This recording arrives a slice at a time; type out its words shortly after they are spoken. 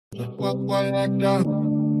Walk like that,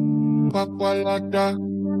 walk like that.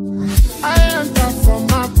 I enter from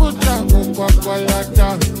my Buddha, walk like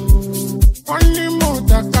that. Only more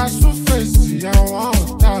that I face, I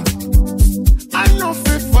want that. I know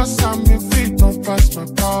fit for some, me feet don't pass my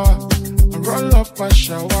power. I roll up a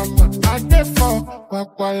shawarma, I get for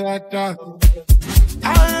walk like that.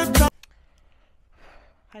 I enter.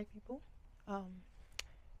 Hi people. Um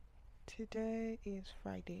Today is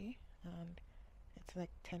Friday and it's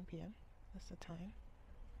like 10 p.m. That's the time.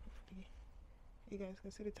 Hopefully you guys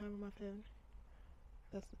can see the time on my phone.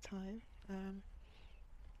 That's the time.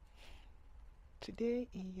 Today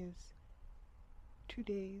is 2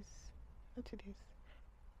 days, not 2 days.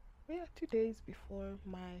 Yeah, 2 days before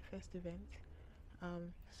my first event.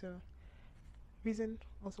 So reason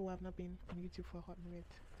also why I've not been on YouTube for a hot minute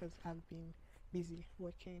because I've been busy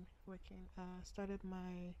working. Started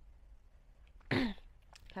my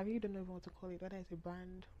I really don't know what to call it, whether it's a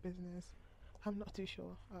brand, business. I'm not too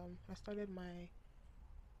sure. I started my,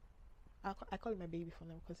 I call it my baby for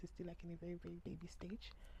now because it's still like in a very, very baby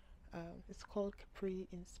stage. It's called Capri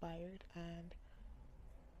Inspired, and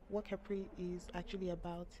what Capri is actually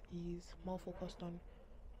about is more focused on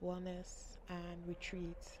wellness and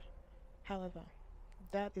retreats. However,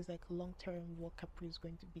 that is like long term what Capri is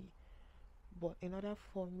going to be. But in order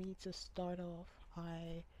for me to start off,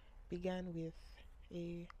 I began with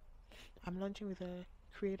a, I'm launching with a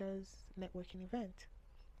creators networking event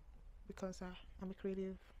because I'm a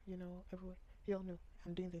creative, everyone, you all know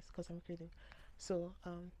I'm doing this because I'm a creative. So,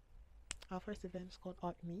 our first event is called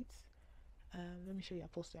Art Meets. Let me show you a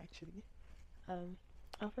poster actually. Um,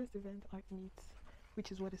 our first event, Art Meets,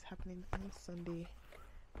 which is what is happening on Sunday.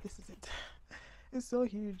 This is it. It's so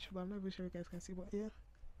huge, but I'm not even sure you guys can see. But yeah,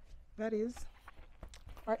 that is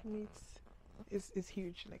Art Meets is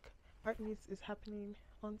huge. Like Art Meets is happening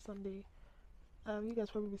on Sunday. You guys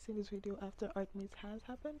probably seen this video after Art Meets has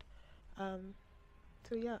happened. Um,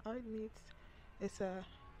 so yeah, Art Meets is a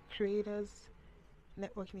creators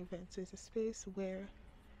networking event. So it's a space where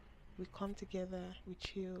we come together, we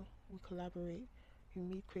chill, we collaborate, we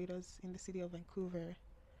meet creators in the city of Vancouver,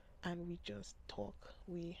 and we just talk.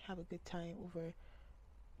 We have a good time over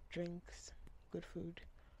drinks, good food,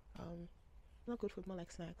 um, not good food, more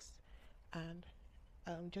like snacks, and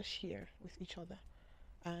just share with each other.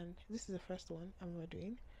 And this is the first one I'm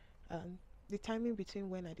doing. Um, the timing between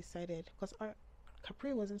when I decided, because our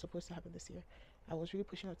Capri wasn't supposed to happen this year. I was really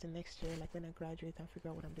pushing up to next year, like when I graduate and figure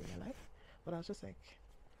out what I'm doing in my life. But I was just like,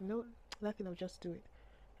 no, nothing. I'll just do it,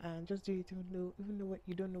 and just do it. Even though what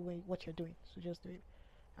you don't know what you're doing, so just do it.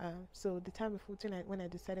 So the time before when I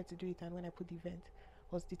decided to do it and when I put the event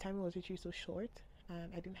was the timing was literally so short,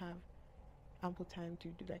 and I didn't have ample time to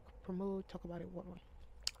do like promote, talk about it, whatnot.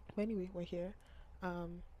 But anyway, we're here.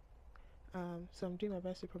 Um, so I'm doing my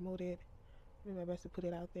best to promote it, doing my best to put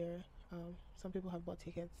it out there. Some people have bought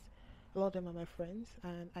tickets. A lot of them are my friends,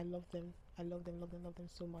 and I love them. I love them, love them, love them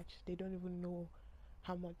so much. They don't even know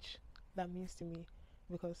how much that means to me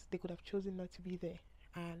because they could have chosen not to be there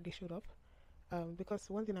and they showed up. Because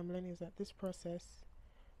one thing I'm learning is that this process,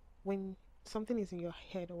 when something is in your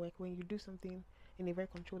head or like when you do something in a very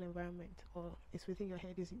controlled environment or it's within your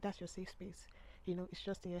head, is that's your safe space. It's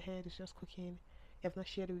just in your head, it's just cooking. You have not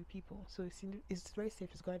shared it with people, so it's very safe,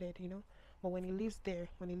 it's guarded. But when it lives there,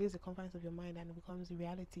 when it leaves the confines of your mind and it becomes a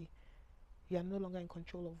reality, you are no longer in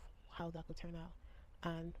control of how that could turn out.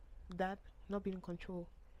 And that not being in control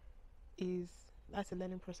is that's a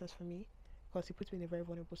learning process for me because it puts me in a very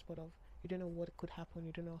vulnerable spot of you don't know what could happen,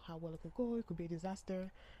 you don't know how well it could go, it could be a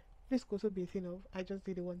disaster. This could also be a thing of I just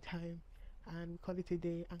did it one time and call it a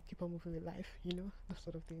day and keep on moving with life, those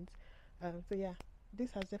sort of things. So yeah,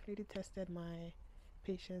 this has definitely tested my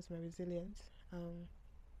patience, my resilience,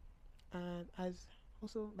 and as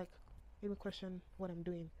also like made me question what I'm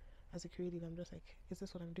doing as a creative. I'm just like, is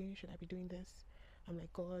this what I'm doing? Should I be doing this? I'm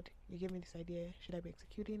like, God, you gave me this idea. Should I be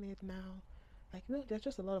executing it now? Like, there's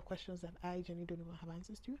just a lot of questions that I genuinely don't even have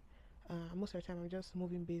answers to. Most of the time, I'm just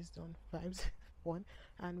moving based on vibes, one,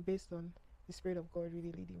 and based on the Spirit of God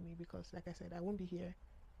really leading me. Because, like I said, I won't be here.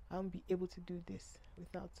 I won't be able to do this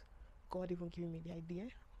without God even giving me the idea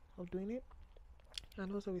of doing it,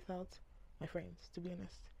 and also without my friends, to be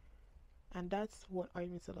honest. And that's what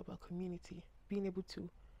arguing is all about: community, being able to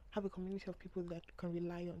have a community of people that you can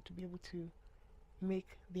rely on to be able to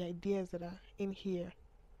make the ideas that are in here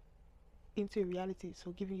into a reality.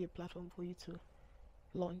 So giving you a platform for you to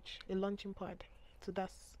launch a launching pad. So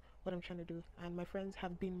that's what I'm trying to do, and my friends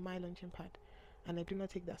have been my launching pad, and I do not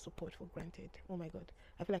take that support for granted. Oh my God,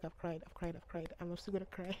 I feel like I've cried, I'm still gonna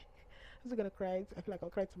cry. I'm still gonna cry. I feel like I'll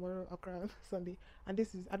cry tomorrow. I'll cry on Sunday. And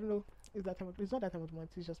this is, I don't know, it's that time. It's not that time of the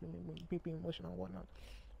month. It's just me being emotional and whatnot.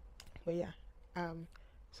 But yeah,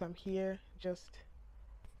 so I'm here just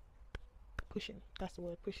pushing. That's the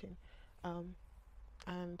word, pushing.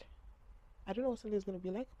 And I don't know what Sunday is gonna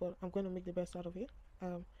be like, but I'm gonna make the best out of it.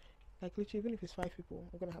 Like literally, even if it's 5 people,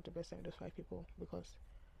 we're gonna have the best time with those 5 people, because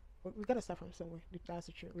we gotta start from somewhere. That's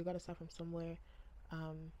the truth. We gotta start from somewhere.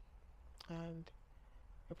 And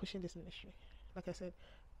we're pushing this ministry. Like I said,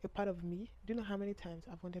 a part of me, do you know how many times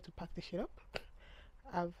I've wanted to pack this shit up?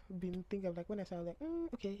 I've been thinking of, like, when I said, like,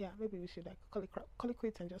 okay, yeah, maybe we should like call it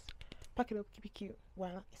quits and just pack it up, keep it cute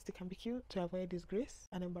while it still can be cute, to avoid disgrace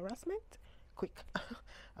and embarrassment. Quick.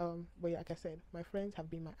 But yeah, like I said, my friends have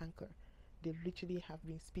been my anchor. They literally have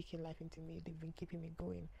been speaking life into me. They've been keeping me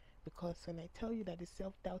going, because when I tell you that the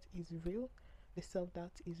self-doubt is real, the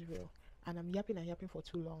self-doubt is real. And I'm yapping for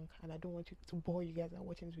too long, and I don't want you to bore you guys that are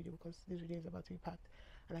watching this video, because this video is about to be packed.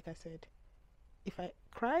 And like I said, if I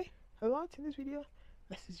cry a lot in this video,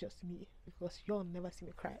 this is just me, because you'll never see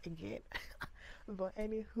me cry again. But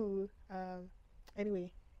anywho,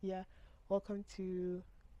 anyway, yeah, welcome to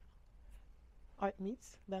Art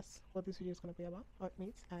Meets. That's what this video is going to be about, Art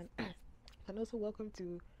Meets. And also welcome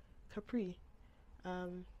to Capri.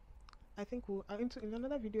 I think in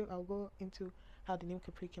another video I'll go into how the name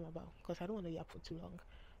Capri came about, because I don't want to yap for too long.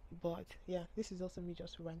 But yeah, this is also me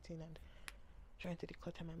just ranting and trying to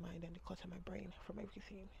declutter my mind and declutter my brain from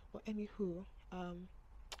everything. But anywho,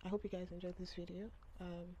 I hope you guys enjoyed this video.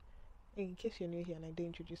 In case you're new here and I didn't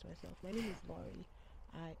introduce myself, my name is Laury.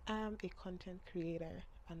 I am a content creator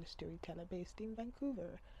and a storyteller based in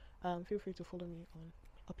Vancouver. Feel free to follow me on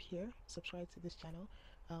up here, subscribe to this channel,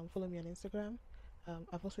 follow me on Instagram.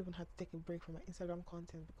 I've also even had to take a break from my Instagram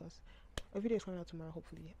content, because a video is coming out tomorrow,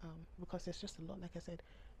 hopefully, because there's just a lot. Like I said,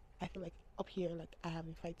 I feel like up here, like, I have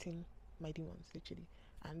been fighting my demons, literally,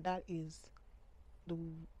 and that is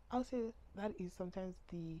I'll say that is sometimes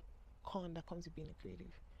the con that comes with being a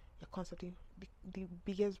creative. You're constantly, the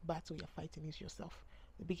biggest battle you're fighting is yourself.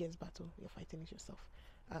 The biggest battle you're fighting is yourself.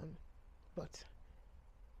 But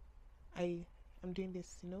I am doing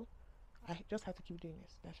this, you know, I just have to keep doing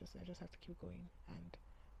this. I just have to keep going and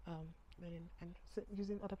learning and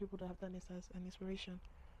using other people that have done this as an inspiration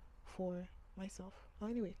for myself. Well,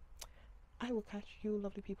 anyway, I will catch you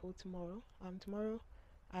lovely people tomorrow. Tomorrow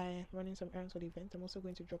I'm running some errands for the event. I'm also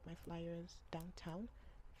going to drop my flyers downtown.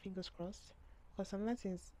 Fingers crossed. Because some of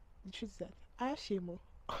things, the truth is that I have shame.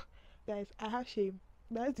 Guys, I have shame.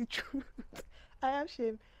 That's the truth. I have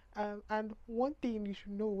shame. And one thing you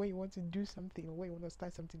should know when you want to do something or when you want to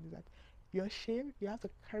start something is that your shame, you have to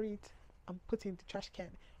carry it and put it in the trash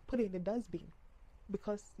can, put it in the dustbin,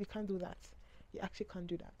 because you can't do that. You actually can't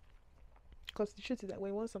do that. Because the truth is that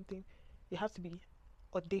when you want something, you have to be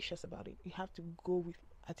audacious about it. You have to go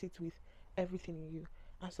at it with everything in you,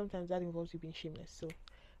 and sometimes that involves you being shameless. So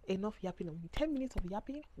enough yapping on me. 10 minutes of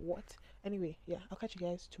yapping? What? Anyway, yeah, I'll catch you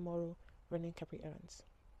guys tomorrow running Capri errands.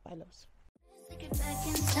 Bye, loves. Take it back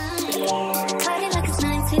in time. Party like it's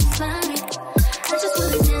 1995. I just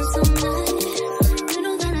wanna dance all night. You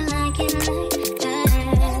know that I like it like that.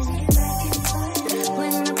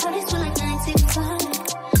 When the party's feel like 95,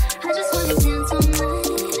 I just wanna dance all night.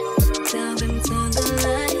 Tell them turn the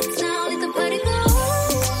lights out, let the party go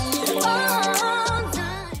all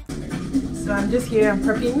night. So I'm just here, I'm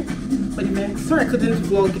prepping for the event. Sorry I couldn't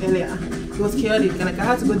vlog earlier. It was chaotic, and like I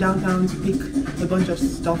had to go downtown to pick a bunch of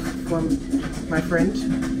stuff from my friend,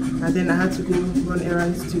 and then I had to go run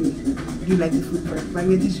errands to do like the food prep. By the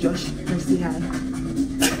way, this is Josh. Let's say hi.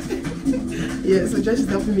 Yeah, so Josh is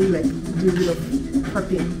helping me like do a bit of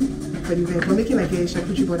prepping for the event. We're making like a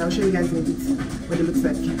charcuterie board. I'll show you guys in a bit what it looks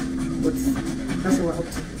like. But that's what we're up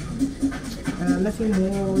to. Nothing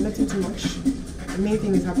more, nothing too much. The main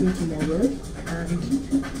thing is happening tomorrow, and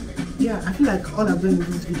yeah, I feel like all I've done in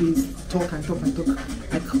this video is talk and talk and talk.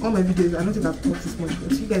 Like all my videos, I don't think I've talked this much,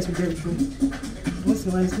 but you guys will bear with me. Once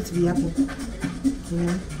in a while, it's good to be happy, you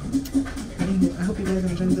know. Anyway, I hope you guys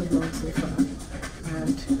enjoyed the vlog so far,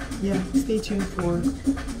 and yeah, stay tuned for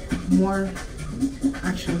more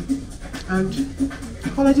action. And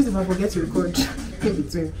apologies if I forget to record in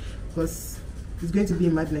between, because it's going to be a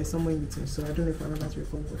madness somewhere in between. So I don't know if I remember to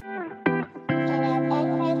record.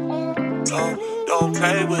 Don't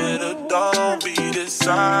play with her, don't be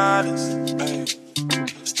dishonest, ay.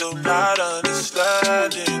 Still not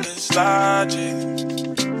understanding this logic,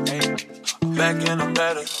 ay. I'm back and I'm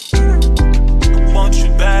better. I want you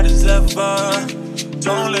bad as ever.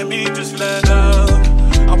 Don't let me just let up.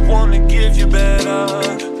 I wanna give you better.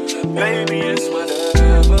 Baby, it's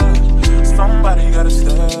whatever. Somebody gotta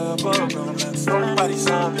step up. Don't let somebody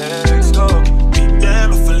next.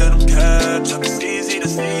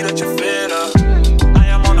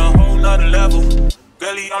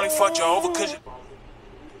 only fuck you over cause you...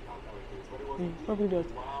 Probably does.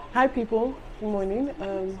 Hi people, good morning.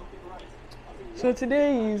 So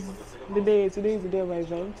today is the day of my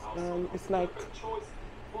event. It's like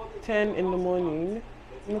 10 in the morning.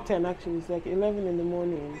 Not 10 actually, it's like 11 in the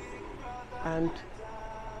morning. And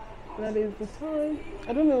that is the time.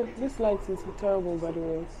 I don't know, this light is terrible by the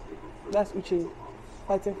way. That's Uche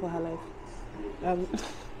fighting for her life.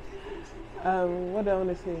 What do I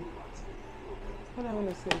want to say?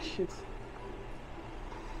 Shit.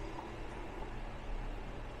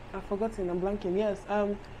 I've forgotten, I'm blanking. Yes.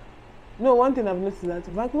 No, one thing I've noticed is that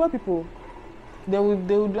Vancouver people, they would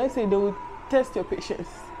let's say they would test your patience.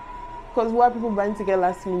 Because why people buying ticket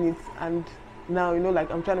last minute, and now, you know,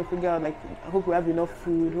 like I'm trying to figure out, like, I hope we have enough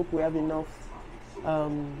food, hope we have enough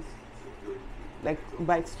like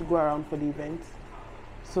bites to go around for the event.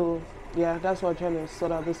 So yeah, that's what I'm trying to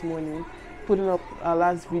sort out this morning. Putting up our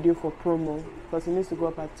last video for promo because it needs to go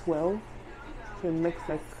up at 12. So the next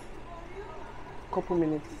like couple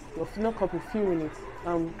minutes, or not couple, few minutes.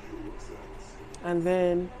 And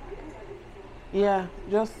then yeah,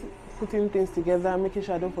 just putting things together, making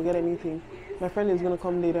sure I don't forget anything. My friend is gonna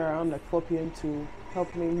come later around like 4 p.m. to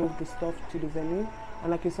help me move the stuff to the venue. And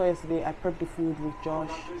like you saw yesterday, I prepped the food with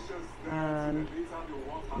Josh, and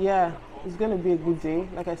yeah, it's gonna be a good day.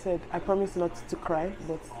 Like I said, I promise not to cry,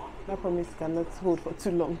 but that promise cannot hold for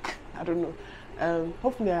too long. I don't know.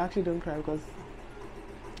 Hopefully I actually don't cry because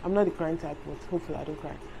I'm not the crying type, but hopefully I don't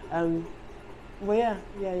cry. But yeah.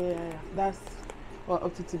 That's what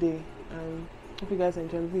up to today. Hope you guys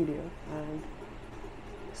enjoy the video, and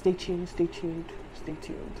stay tuned.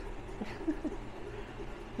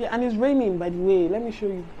 Yeah, and it's raining, by the way. Let me show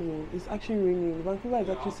you. It's actually raining. Vancouver is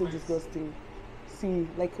actually so disgusting. See,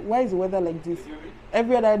 like, why is the weather like this?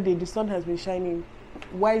 Every other day the sun has been shining.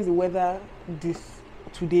 Why is the weather this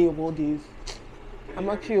today of all days? I'm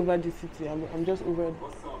actually over this city. I'm just over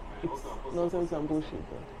its nonsense and bullshit.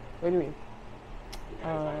 But anyway,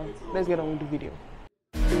 let's get on with the video.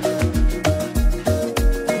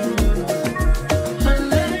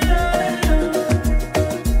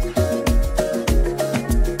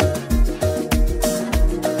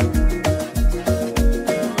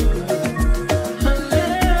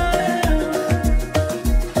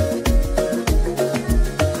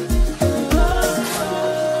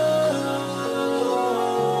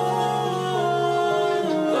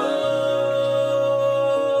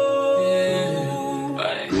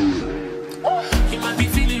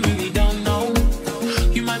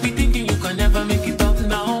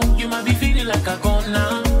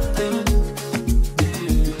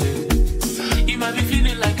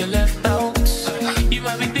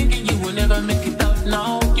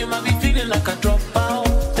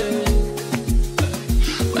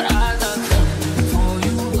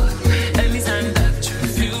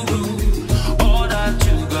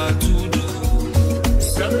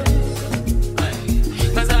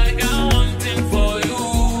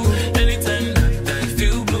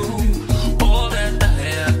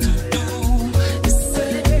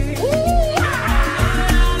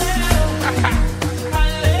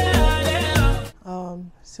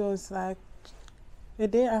 So it's like the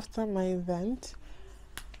day after my event,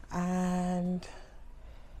 and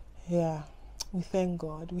yeah, we thank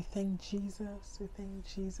God, we thank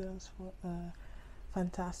Jesus for a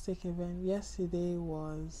fantastic event. Yesterday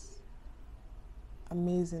was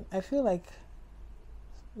amazing. I feel like,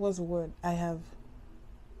 what's the word? I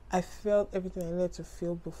felt everything I needed to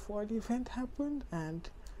feel before the event happened, and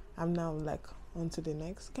I'm now like on to the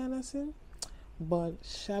next kind of thing. But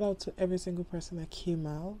shout out to every single person that came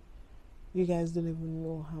out. You guys don't even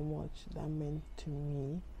know how much that meant to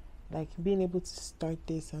me. Like, being able to start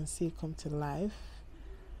this and see it come to life,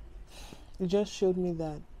 it just showed me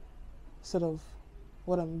that sort of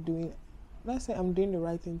what I'm doing. Let's say I'm doing the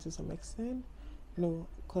right thing to some extent. No,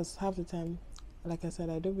 because half the time, like I said,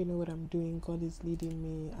 I don't really know what I'm doing. God is leading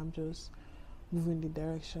me. I'm just moving the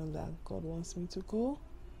direction that God wants me to go.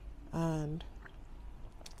 And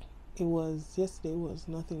yesterday was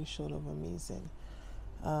nothing short of amazing.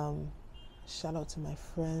 Shout out to my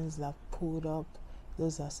friends that pulled up,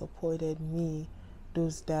 those that supported me,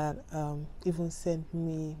 those that even sent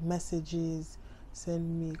me messages, sent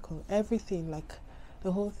me everything, like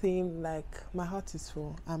the whole thing. Like, my heart is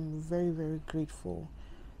full. I'm very, very grateful.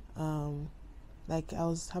 Like, I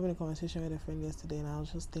was having a conversation with a friend yesterday, and I was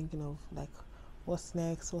just thinking of like, what's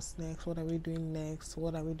next, what are we doing next,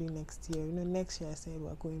 what are we doing next year. You know, next year I said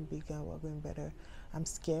we're going bigger, we're going better. I'm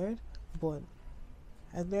scared, but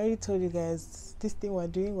I already told you guys, this thing we're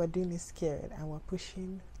doing is scared, and we're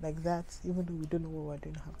pushing like that, even though we don't know what we're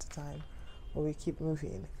doing half the time, but we keep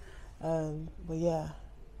moving. But yeah,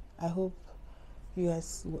 I hope you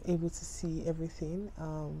guys were able to see everything.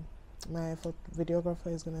 My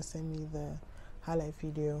videographer is gonna send me the highlight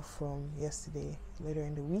video from yesterday later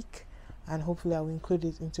in the week, and hopefully I will include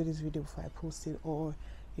it into this video before I post it, or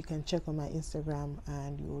you can check on my Instagram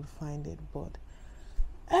and you will find it. But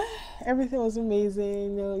everything was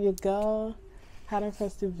amazing. Your girl had her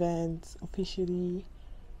first event officially.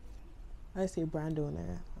 I say brand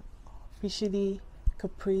owner officially.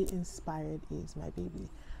 Capri Inspired is my baby.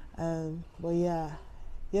 But yeah,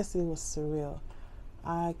 yesterday was surreal.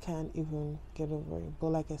 I can't even get over it. But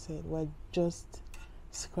like I said, we're just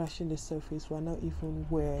scratching the surface. We're not even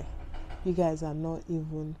where you guys are not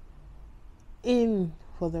even in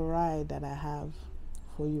for the ride that I have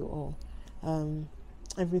for you all.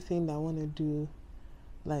 Everything that I want to do,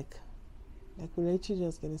 like we're literally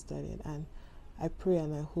just getting started, and I pray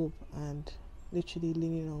and I hope and literally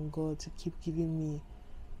leaning on God to keep giving me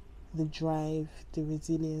the drive, the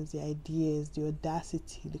resilience, the ideas, the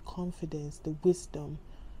audacity, the confidence, the wisdom,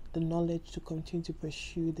 the knowledge to continue to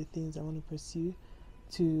pursue the things I want to pursue,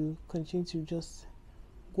 to continue to just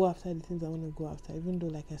go after the things I want to go after. Even though,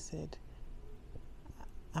 like I said,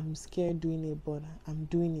 I'm scared doing it, but I'm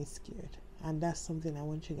doing it scared. And that's something I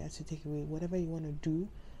want you guys to take away. Whatever you want to do,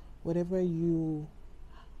 whatever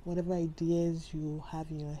ideas you have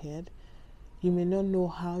in your head, you may not know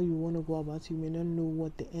how you want to go about it. You may not know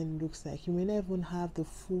what the end looks like. You may not even have the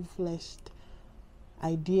full-fledged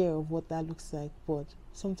idea of what that looks like. But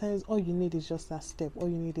sometimes all you need is just that step. All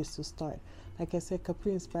you need is to start. Like I said,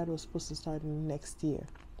 Capri Inspired was supposed to start next year.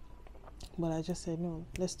 But I just said, no,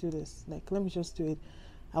 let's do this. Like, let me just do it.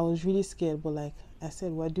 I was really scared. But like I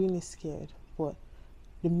said, we're doing it scared. But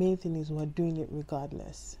the main thing is we're doing it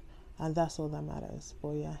regardless. And that's all that matters.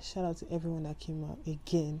 But yeah, shout out to everyone that came out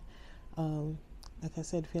again. Like I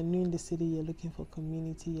said, if you're new in the city, you're looking for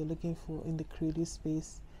community, you're looking for in the creative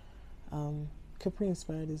space, Capri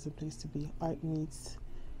Inspired is the place to be. Art Meets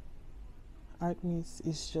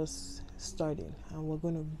is just starting, and we're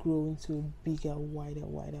going to grow into a bigger, wider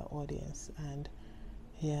audience. And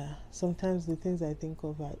yeah, sometimes the things I think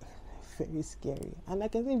of are very scary. And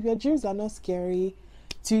like I said, if your dreams are not scary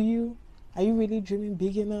to you, are you really dreaming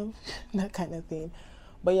big enough? That kind of thing.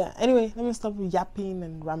 But yeah, anyway, let me stop yapping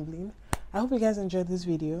and rambling. I hope you guys enjoyed this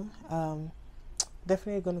video.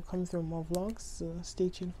 Definitely going to come through more vlogs, so stay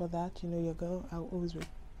tuned for that. You know your girl, I'll always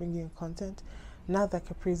bring you content. Now that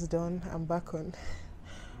Capri is done, I'm back on,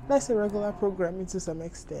 let's say, regular programming to some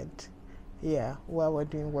extent. Yeah, while we're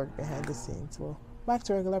doing work behind the scenes. Well, back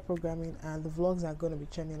to regular programming, and the vlogs are going to be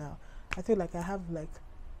churning out. I feel like I have like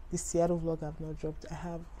the Seattle vlog I've not dropped. I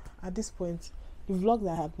have, at this point, the vlogs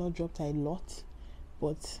I have not dropped are a lot,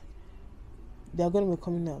 but they're going to be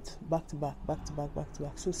coming out back to back.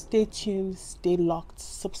 So stay tuned, stay locked,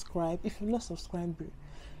 subscribe. If you're not subscribed,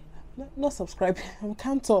 not subscribed, I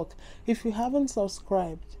can't talk. If you haven't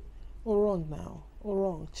subscribed, wrong now,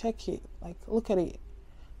 wrong, check it. Like, look at it.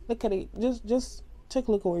 Just take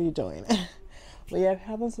a look at what you're doing. But yeah, if you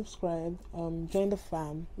haven't subscribed, join the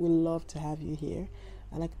fam. We love to have you here.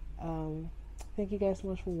 And like, thank you guys so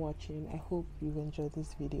much for watching. I hope you've enjoyed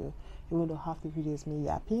this video, even though half the video is me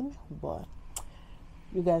yapping, but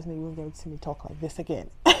you guys may even get to see me talk like this again.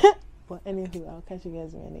 But anywho, I'll catch you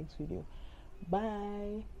guys in my next video.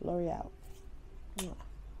 Bye. Laury out. Mwah.